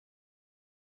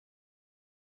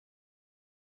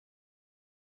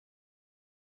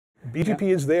BGP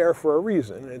is there for a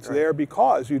reason. It's there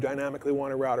because you dynamically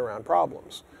want to route around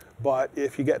problems. But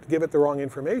if you give it the wrong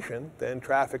information, then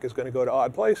traffic is going to go to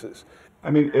odd places. I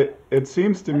mean, it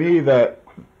seems to me that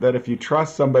if you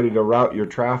trust somebody to route your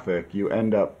traffic, you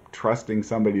end up trusting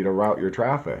somebody to route your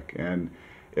traffic. And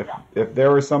if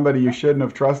there was somebody you shouldn't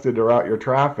have trusted to route your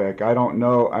traffic, I don't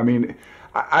know. I mean,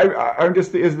 I'm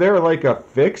just, is there like a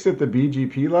fix at the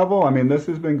BGP level? I mean, this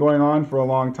has been going on for a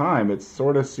long time. It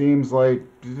sort of seems like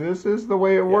this is the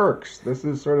way it works. This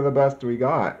is sort of the best we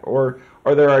got. Or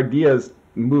are there ideas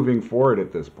moving forward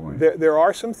at this point? There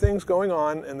are some things going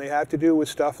on, and they have to do with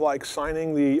stuff like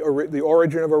signing the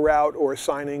origin of a route or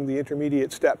signing the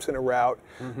intermediate steps in a route.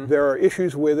 There are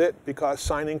issues with it because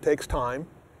signing takes time.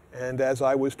 And as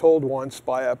I was told once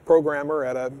by a programmer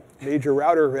at a major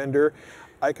router vendor,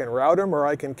 I can route them or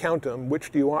I can count them.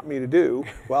 Which do you want me to do?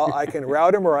 Well, I can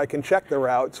route them or I can check the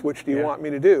routes. Which do you want me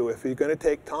to do? If you're going to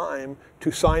take time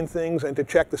to sign things and to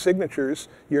check the signatures,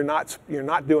 you're not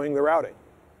doing the routing.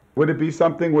 Would it be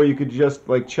something where you could just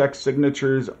like check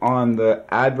signatures on the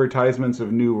advertisements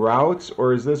of new routes,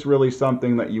 or is this really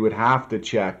something that you would have to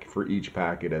check for each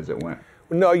packet as it went?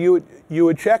 No, you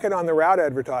would check it on the route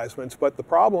advertisements, but the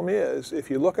problem is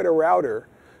if you look at a router,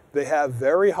 they have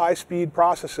very high-speed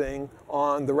processing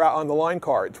on the line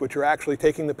cards, which are actually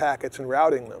taking the packets and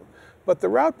routing them. But the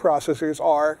route processors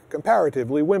are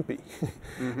comparatively wimpy.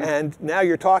 And now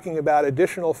you're talking about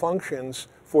additional functions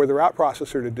for the route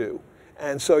processor to do.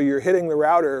 And so you're hitting the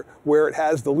router where it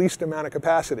has the least amount of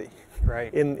capacity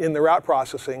in the route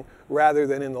processing rather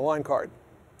than in the line card.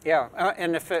 Yeah,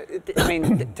 and I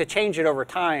mean, to change it over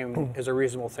time is a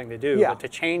reasonable thing to do, but to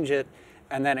change it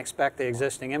and then expect the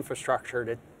existing infrastructure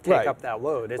to take up that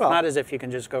load. It's not as if you can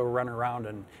just go run around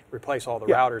and replace all the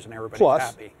routers and everybody's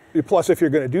happy. Plus, if you're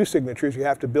going to do signatures, you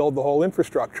have to build the whole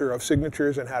infrastructure of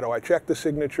signatures and how do I check the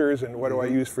signatures and what do I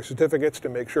use for certificates to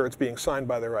make sure it's being signed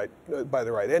by the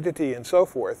right entity and so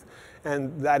forth.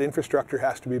 And that infrastructure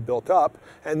has to be built up,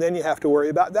 and then you have to worry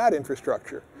about that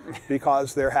infrastructure.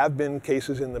 Because there have been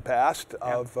cases in the past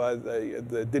of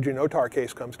the DigiNotar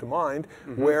case comes to mind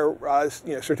where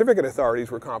certificate authorities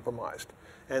were compromised,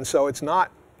 and so it's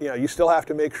not, you still have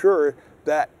to make sure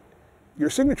that your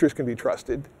signatures can be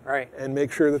trusted, and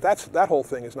make sure that that whole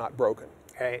thing is not broken.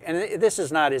 Okay, and this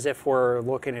is not as if we're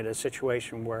looking at a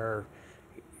situation where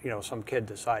some kid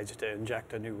decides to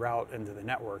inject a new route into the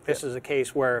network. This is a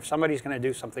case where if somebody's going to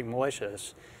do something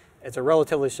malicious, it's a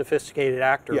relatively sophisticated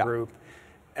actor group,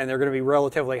 and they're going to be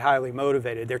relatively highly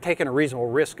motivated. They're taking a reasonable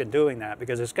risk in doing that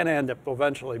because it's going to end up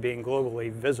eventually being globally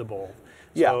visible.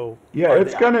 So,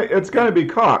 it's gonna be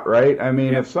caught, right? I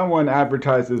mean, if someone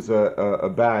advertises a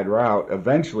bad route,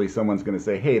 eventually someone's going to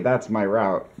say, "Hey, that's my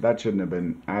route. That shouldn't have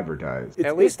been advertised."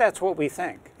 At least that's what we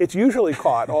think. It's usually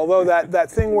caught, although that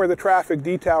thing where the traffic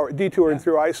detoured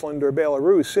through Iceland or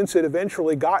Belarus, since it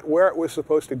eventually got where it was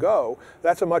supposed to go,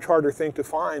 that's a much harder thing to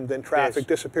find than traffic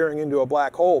disappearing into a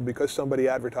black hole because somebody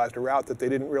advertised a route that they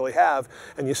didn't really have,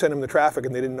 and you sent them the traffic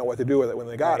and they didn't know what to do with it when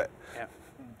they got it.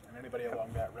 Anybody along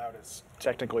that route is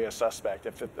technically a suspect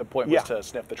if the point was to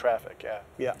sniff the traffic.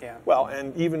 Well,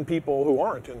 and even people who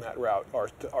aren't in that route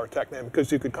are technically,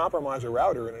 because you could compromise a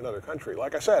router in another country.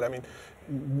 Like I said, I mean,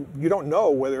 you don't know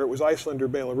whether it was Iceland or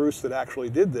Belarus that actually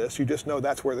did this. You just know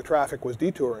that's where the traffic was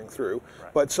detouring through.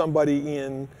 But somebody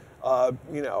in,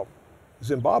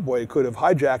 Zimbabwe could have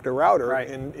hijacked a router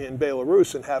in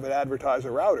Belarus and have it advertise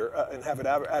a router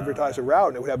advertise a route,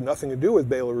 and it would have nothing to do with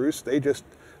Belarus. They just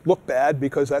look bad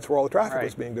because that's where all the traffic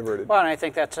was being diverted. Well, and I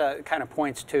think that kind of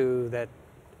points to that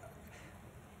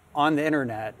on the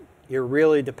internet, you're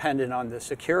really dependent on the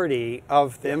security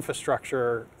of the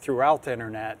infrastructure throughout the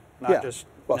internet, not just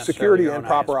security and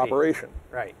proper operation.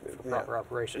 Right, for proper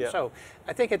operation. So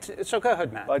I think so go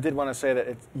ahead, Matt. Well, I did want to say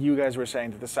that you guys were saying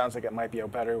that this sounds like it might be a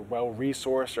better,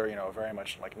 well-resourced or, very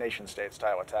much like nation-state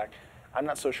style attack. I'm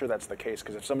not so sure that's the case,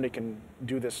 because if somebody can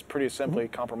do this pretty simply,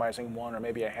 compromising one or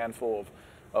maybe a handful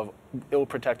of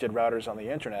ill-protected routers on the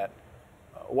internet,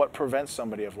 what prevents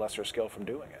somebody of lesser skill from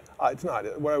doing it? It's not.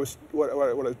 What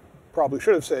I probably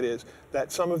should have said is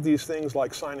that some of these things,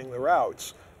 like signing the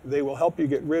routes, they will help you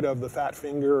get rid of the fat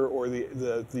finger or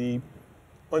the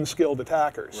unskilled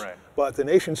attackers. But the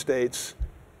nation states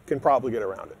can probably get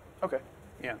around it. Okay.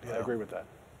 I agree with that.